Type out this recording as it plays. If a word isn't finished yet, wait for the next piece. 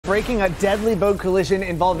breaking, a deadly boat collision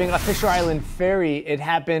involving a Fisher Island ferry. It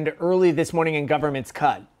happened early this morning in Government's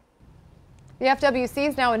Cut. The FWC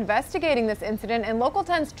is now investigating this incident, and Local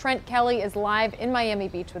 10's Trent Kelly is live in Miami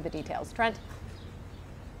Beach with the details. Trent.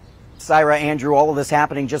 Syra, Andrew, all of this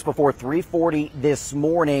happening just before 3:40 this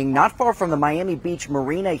morning, not far from the Miami Beach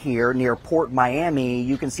Marina here near Port Miami.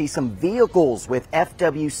 You can see some vehicles with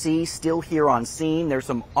FWC still here on scene. There's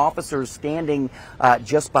some officers standing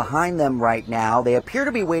just behind them right now. They appear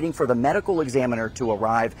to be waiting for the medical examiner to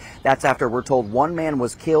arrive. That's after we're told one man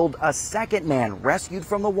was killed, a second man rescued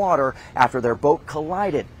from the water after their boat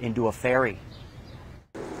collided into a ferry.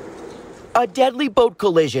 A deadly boat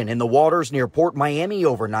collision in the waters near Port Miami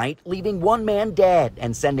overnight, leaving one man dead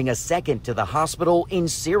and sending a second to the hospital in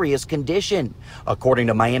serious condition. According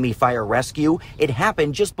to Miami Fire Rescue, it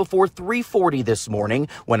happened just before 3:40 this morning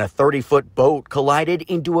when a 30-foot boat collided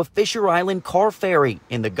into a Fisher Island car ferry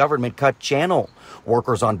in the Government Cut Channel.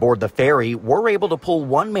 Workers on board the ferry were able to pull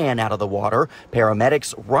one man out of the water,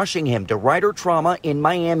 paramedics rushing him to Ryder Trauma in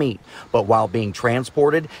Miami. But while being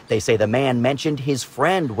transported, they say the man mentioned his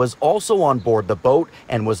friend was also on board the boat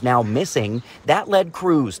and was now missing. That led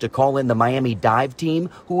crews to call in the Miami dive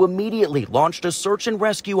team, who immediately launched a search and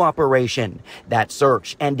rescue operation. That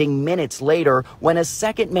search ending minutes later when a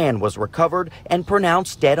second man was recovered and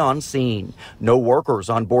pronounced dead on scene. No workers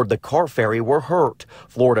on board the car ferry were hurt.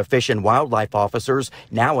 Florida Fish and Wildlife officers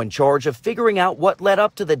now in charge of figuring out what led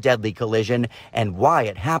up to the deadly collision and why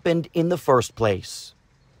it happened in the first place.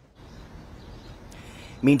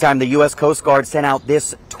 Meantime, the U.S. Coast Guard sent out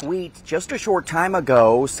this tweet just a short time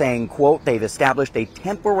ago saying, quote, they've established a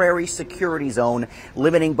temporary security zone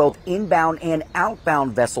limiting both inbound and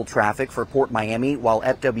outbound vessel traffic for Port Miami while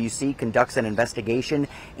FWC conducts an investigation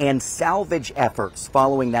and salvage efforts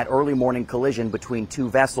following that early morning collision between two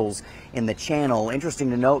vessels in the channel.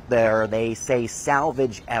 Interesting to note there, they say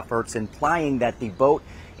salvage efforts, implying that the boat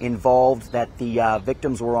involved that the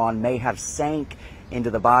victims were on may have sank into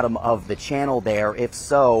the bottom of the channel there. If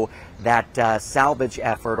so, that salvage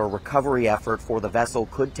effort or recovery effort for the vessel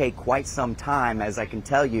could take quite some time. As I can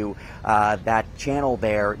tell you, that channel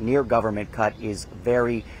there near Government Cut is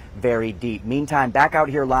very, very deep. Meantime, back out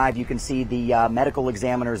here live, you can see the medical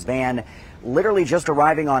examiner's van literally just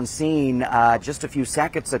arriving on scene just a few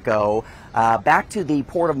seconds ago. Back to the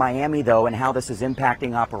Port of Miami, though, and how this is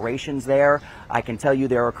impacting operations there. I can tell you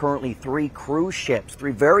there are currently three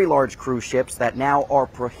very large cruise ships that now are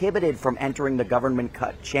prohibited from entering the Government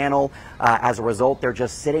Cut Channel. As a result, they're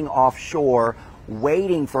just sitting offshore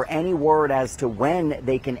waiting for any word as to when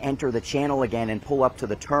they can enter the channel again and pull up to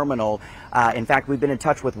the terminal. In fact, we've been in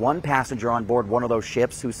touch with one passenger on board one of those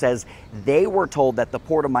ships who says they were told that the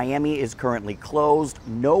Port of Miami is currently closed.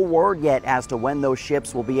 No word yet as to when those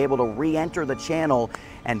ships will be able to re-enter the channel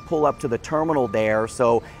and pull up to the terminal there.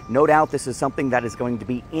 So no doubt this is something that is going to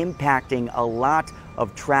be impacting a lot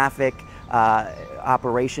of traffic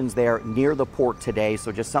operations there near the port today.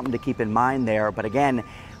 So just something to keep in mind there. But again,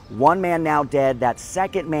 one man now dead, that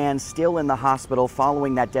second man still in the hospital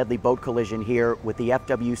following that deadly boat collision here, with the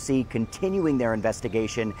FWC continuing their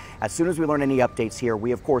investigation. As soon as we learn any updates here,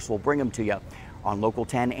 we of course will bring them to you on Local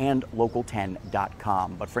 10 and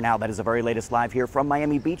local10.com. But for now, that is the very latest live here from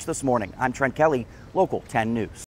Miami Beach this morning. I'm Trent Kelly, Local 10 News.